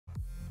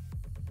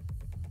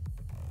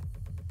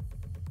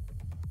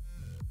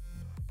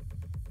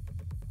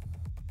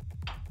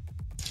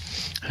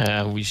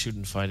We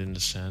shouldn't fight in the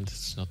sand.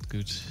 It's not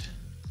good.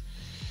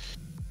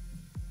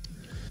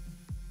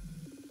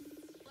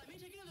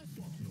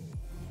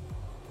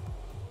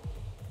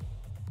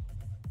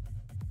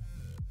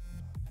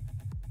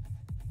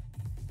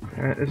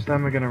 Alright, this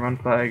time we're gonna run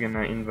flag and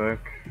invoke.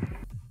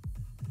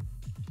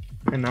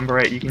 And number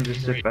 8, you can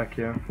just sit back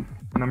here.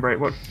 Number 8,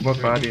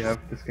 what bar do you have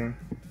this game?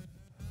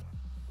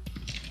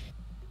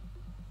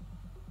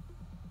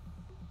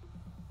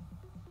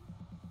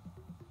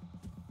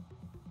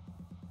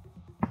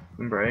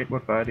 Number 8,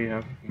 what bar do you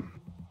have?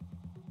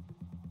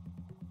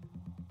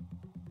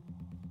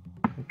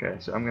 Okay,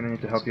 so I'm gonna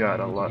need to help you out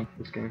a lot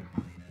this game.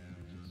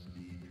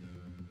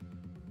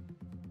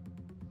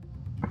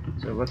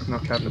 So let's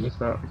not cap at the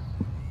start.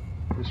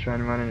 Just try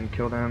and run in and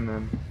kill them,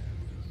 and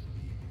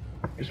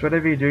just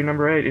whatever you do,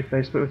 number 8, if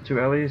they split with 2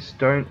 Ellies,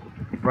 don't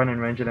run in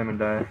range of them and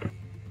die.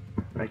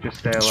 Like, just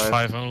stay alive. It's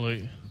 5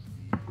 only.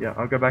 Yeah,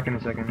 I'll go back in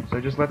a second. So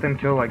just let them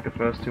kill like the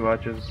first 2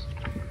 archers,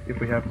 if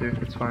we have to,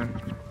 it's fine.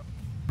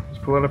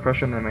 Just put a lot of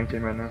pressure on their main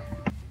team right now.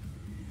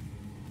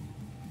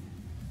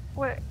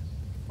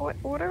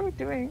 What are we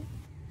doing?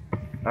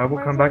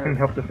 We'll come back and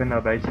help defend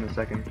our base in a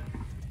second.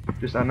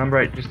 Just our number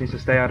 8 just needs to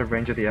stay out of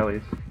range of the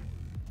Ellies.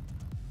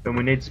 And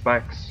we need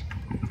spikes.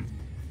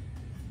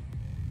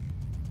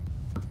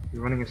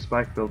 We're running a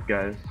spike build,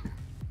 guys.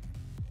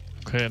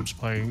 Okay, I'm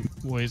spiking.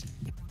 Wait.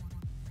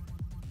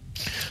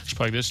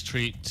 Spike this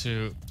 3,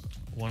 2,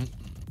 1.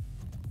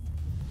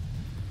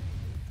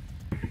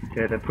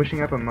 Okay, they're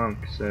pushing up a monk,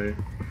 so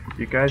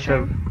you guys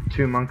have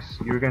 2 monks.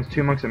 You're against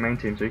 2 monks at main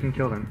team, so you can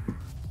kill them.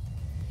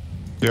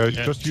 Yeah,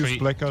 just use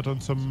blackout on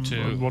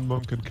one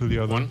monk and kill the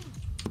other. 1.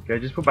 Okay,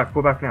 just pull back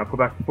now, pull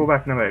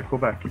back, no wait, pull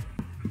back. You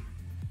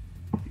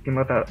can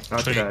let that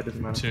archer die, it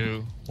doesn't matter.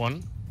 2,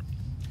 1.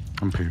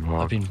 I'm pretty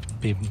well. I've been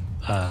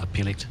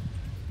pillaged.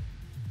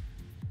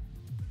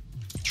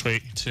 3,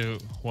 2,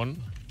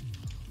 1.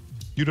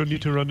 You don't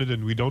need to run it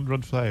in, we don't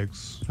run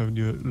flags. Haven't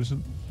you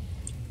listened?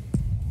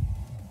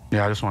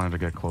 Yeah, I just wanted to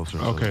get closer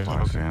so okay, the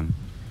flags in.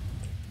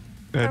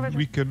 And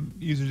we can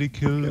easily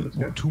kill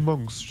 2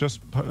 monks.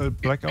 Just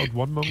black out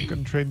 1 monk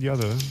and train the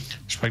other.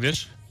 Spike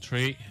this.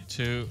 3,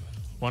 2,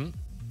 1.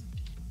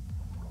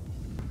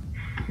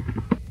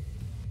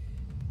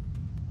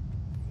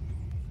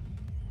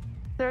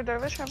 Their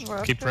dervish have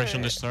rough. Keep pressure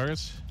on this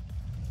target.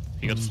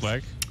 He got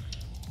flag.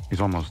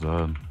 He's almost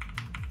dead.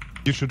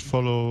 You should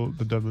follow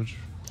the damage.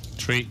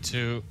 3,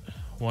 2,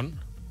 1.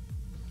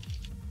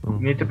 We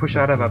need to push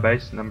out of our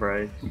base,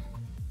 number 8.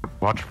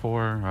 Watch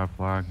 4, I have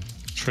flag.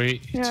 3,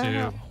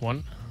 2,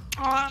 1.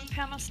 Oh, I'm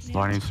Pamela's knee.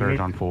 Lightning surge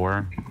on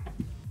 4.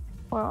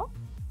 Well?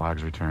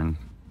 Flags returned.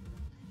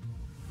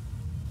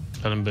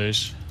 Let him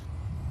base.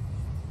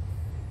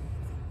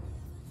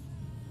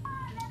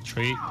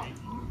 3,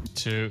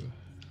 2,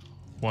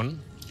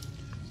 1.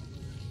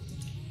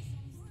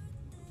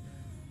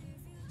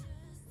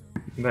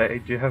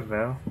 Wait, do you have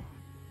Veil?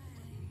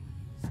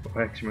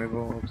 Or X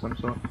removal of some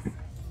sort?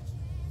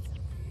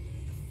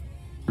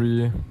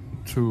 3,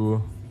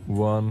 2,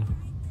 1.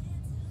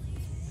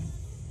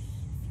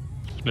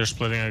 They're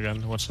splitting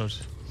again, watch out.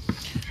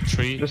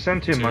 3, just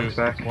send 2 2, monks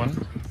back.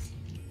 1.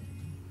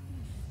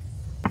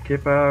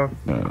 Keep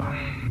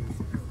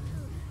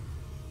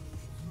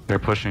They're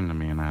pushing to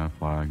me and I have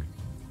flag.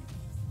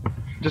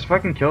 just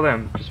fucking kill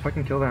them. Just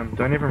fucking kill them.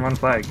 Don't even run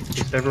flag.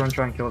 Just everyone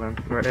try and kill them.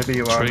 Wherever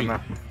you are on the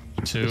map.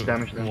 2, just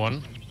damage them.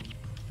 1.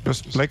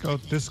 Just black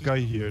out this guy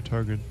here,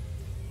 target.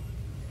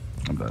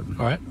 I'm dead.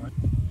 Alright.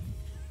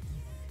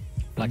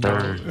 Black They're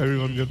out.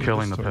 Everyone get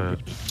killing the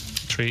target. pit.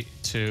 3,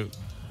 2,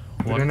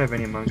 We 1. don't have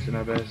any monks in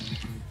our base.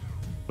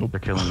 They're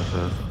killing the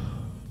pit.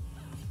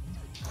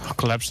 I'll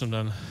collapse them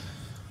then.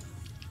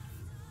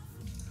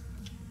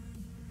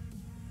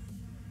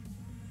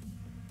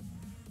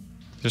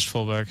 Just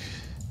fall back.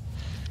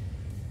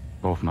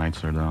 Both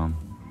knights are down.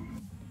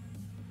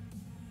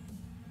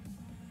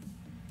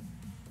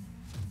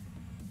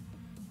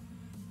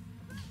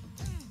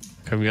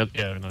 Okay, we got.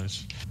 Yeah,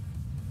 nice.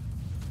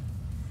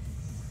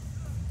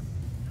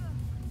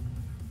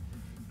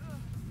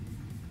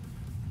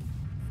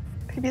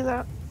 Maybe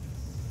that.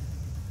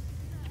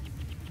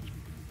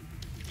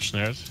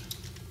 Snared.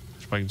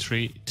 Spiking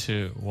 3,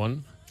 2,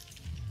 1.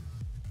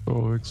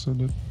 Oh,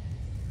 extended.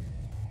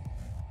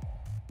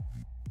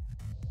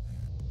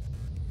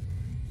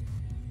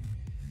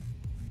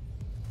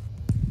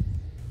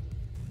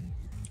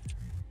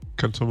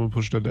 Can someone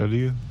push that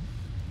alley?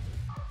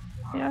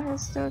 Yeah,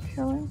 he's still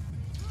killing.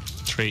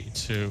 3,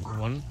 2,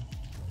 1.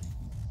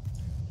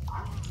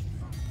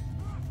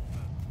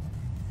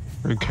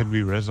 And can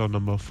we res on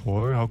number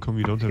 4? How come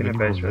we don't have any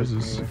more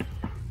reses?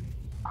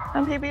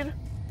 I'm PB'd.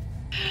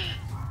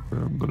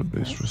 I'm gonna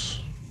base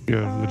res.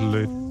 Yeah, a little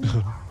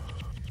late.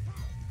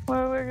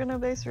 Well, we're gonna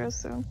base res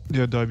soon.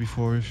 Yeah, die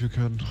before if you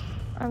can.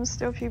 I'm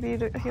still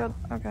PB'd. Healed.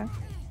 Okay.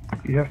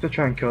 You have to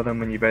try and kill them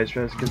when you base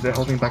res, because they're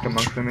holding back a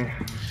monk for me.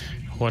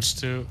 Watch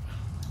 2.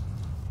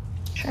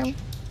 Shame.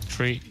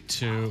 3,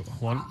 2,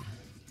 1.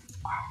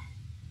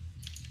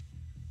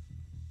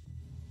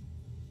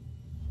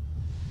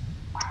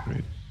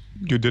 Great.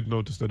 You did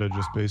notice that I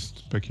just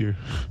based back here.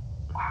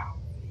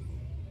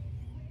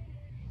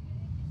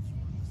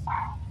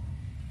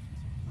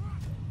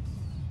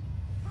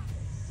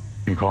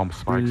 Can you call him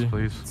spikes, 3,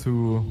 please?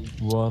 2,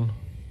 1.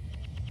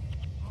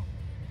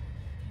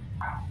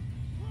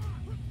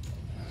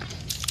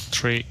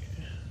 3,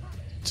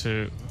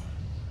 2,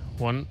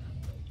 1.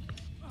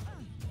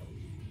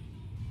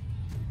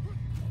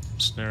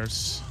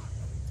 Snares.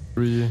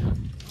 3,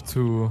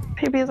 2,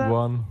 PB's up.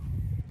 1.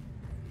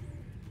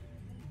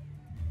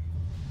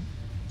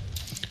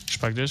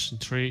 Spike this in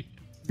 3.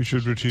 We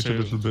should retreat a 2,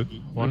 little bit.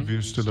 1. And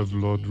we still have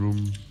Lord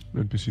Room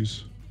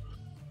NPCs.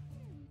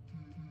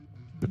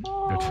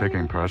 You're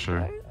taking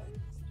pressure.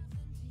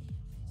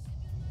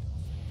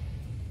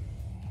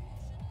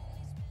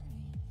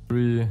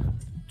 3,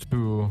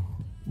 2,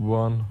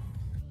 1.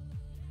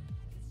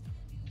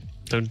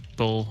 Don't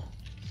bull.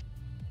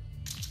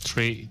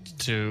 3,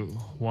 2,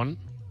 1.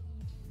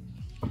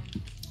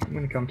 I'm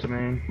gonna come to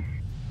main.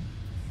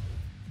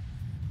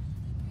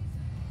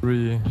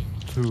 3,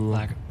 2,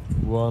 Lag.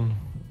 1.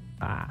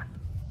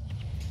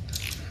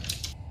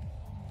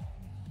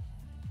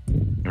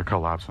 You're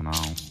collapsing now.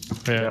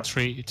 Yeah, Yeah.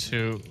 3,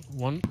 2,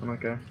 1. I'm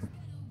okay.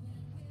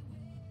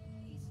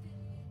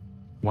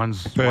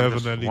 They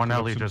have an alley one collapse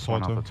alley in just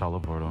went out portal. the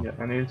teleporter.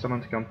 Yeah, I needed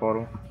someone to come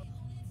portal.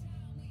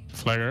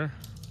 Flagger.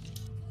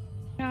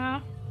 Yeah.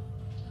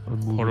 I'm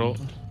moving. Portal.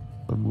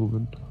 I'm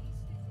moving.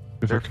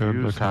 If Their I can,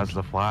 I fuse has can.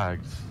 the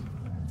flags.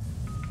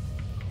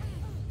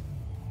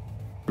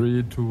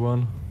 3, 2,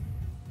 1.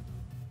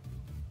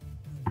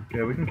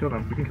 Yeah, we can kill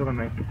them. We can kill them,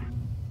 mate.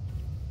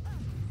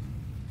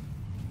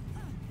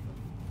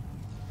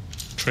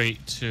 3,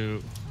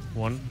 2,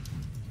 1.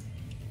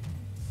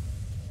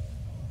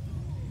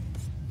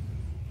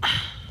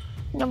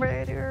 Number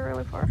 8, you're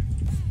really far.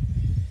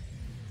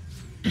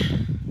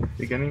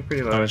 You're getting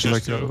pretty low. Damage.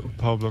 Like Just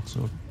power blocks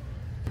now.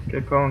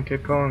 Keep calling,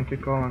 keep calling,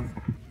 keep calling.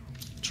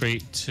 3,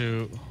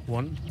 2,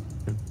 1.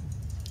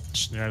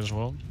 Snare as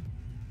well.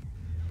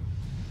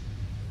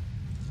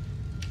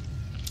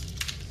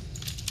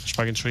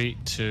 Spike in 3,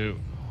 2,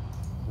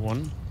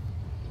 1.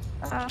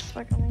 Ah,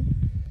 spike on me.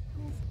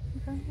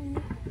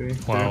 Okay.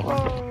 3, Wow. 2.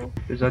 Whoa.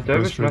 Does that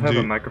Dervish not have a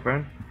friendly.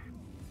 microphone?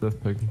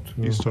 Death packing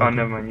 2. He's Oh, talking.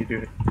 never mind, you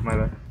do. My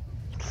bad.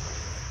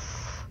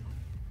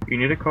 You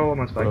need to call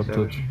on spike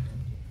Dervish.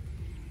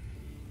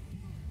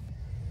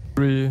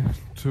 3,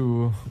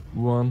 2,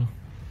 1.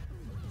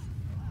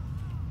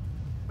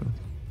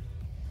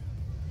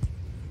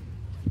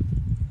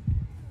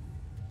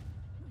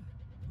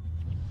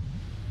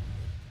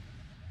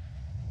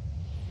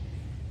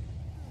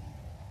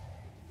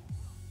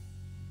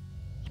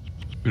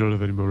 We don't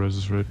have any more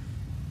reses, right?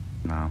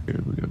 No. Here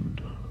we go.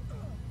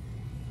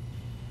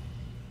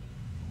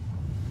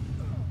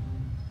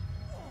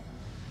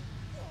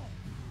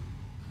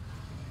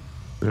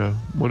 Yeah,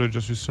 wanna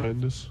just resign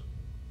this?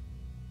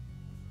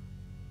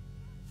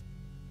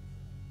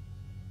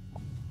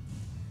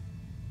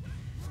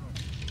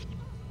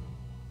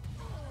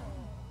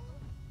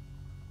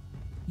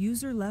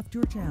 User left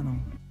your channel.